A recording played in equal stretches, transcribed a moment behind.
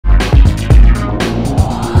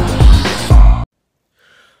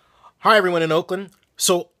Hi everyone in Oakland.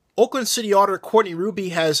 So Oakland City Auditor Courtney Ruby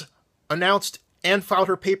has announced and filed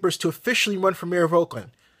her papers to officially run for Mayor of Oakland,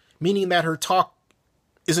 meaning that her talk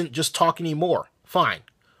isn't just talk anymore. Fine.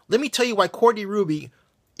 Let me tell you why Courtney Ruby,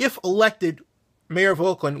 if elected Mayor of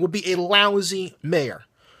Oakland, would be a lousy mayor.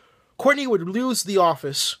 Courtney would lose the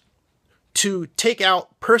office to take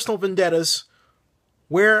out personal vendettas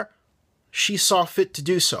where she saw fit to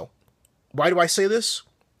do so. Why do I say this?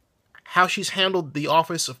 How she's handled the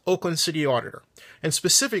office of Oakland City Auditor, and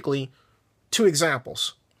specifically two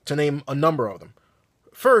examples, to name a number of them.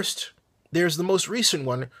 First, there's the most recent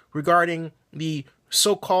one regarding the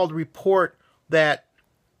so-called report that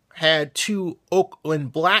had two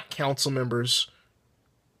Oakland black council members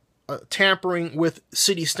tampering with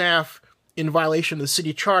city staff in violation of the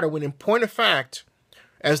city charter, when in point of fact,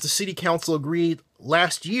 as the city council agreed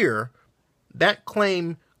last year, that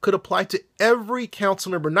claim could apply to every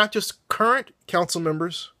council member, not just current council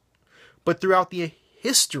members, but throughout the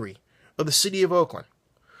history of the city of Oakland.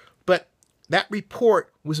 But that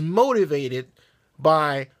report was motivated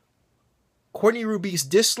by Courtney Ruby's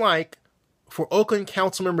dislike for Oakland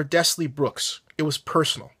Councilmember Desley Brooks. It was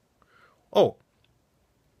personal. Oh,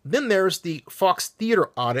 then there's the Fox Theater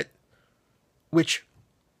audit, which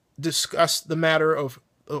discussed the matter of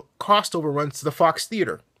cost overruns to the Fox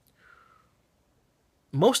Theater.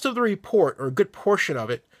 Most of the report, or a good portion of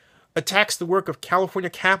it, attacks the work of California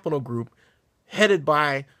Capital Group, headed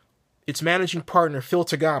by its managing partner, Phil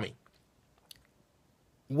Tagami.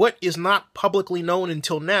 What is not publicly known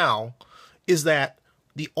until now is that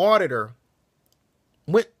the auditor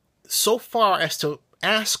went so far as to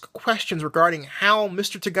ask questions regarding how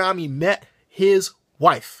Mr. Tagami met his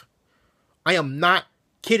wife. I am not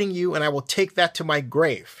kidding you, and I will take that to my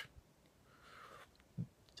grave.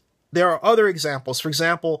 There are other examples. For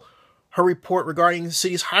example, her report regarding the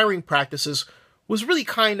city's hiring practices was really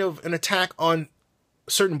kind of an attack on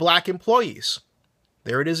certain black employees.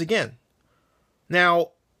 There it is again.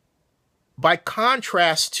 Now, by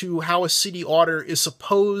contrast to how a city auditor is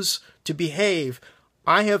supposed to behave,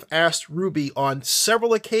 I have asked Ruby on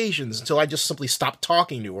several occasions, until I just simply stopped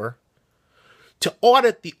talking to her, to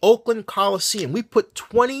audit the Oakland Coliseum. We put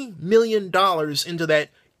 $20 million into that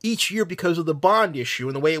each year because of the bond issue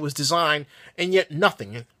and the way it was designed, and yet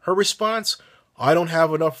nothing. And her response, I don't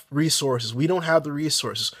have enough resources. We don't have the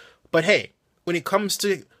resources. But hey, when it comes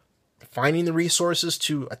to finding the resources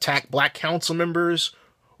to attack black council members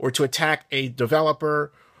or to attack a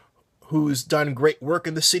developer who's done great work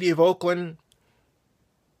in the city of Oakland,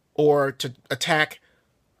 or to attack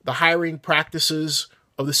the hiring practices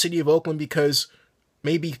of the city of Oakland because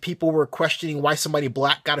maybe people were questioning why somebody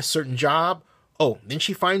black got a certain job, oh, then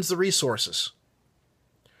she finds the resources.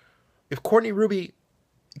 If Courtney Ruby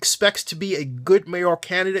expects to be a good mayoral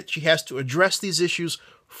candidate, she has to address these issues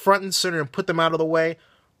front and center and put them out of the way.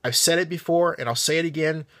 I've said it before, and I'll say it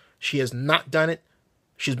again. She has not done it.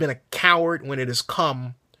 She's been a coward when it has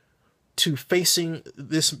come to facing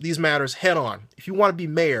these matters head on. If you want to be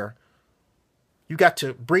mayor, you got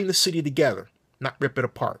to bring the city together, not rip it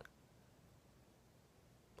apart.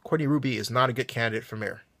 Courtney Ruby is not a good candidate for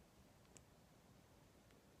mayor.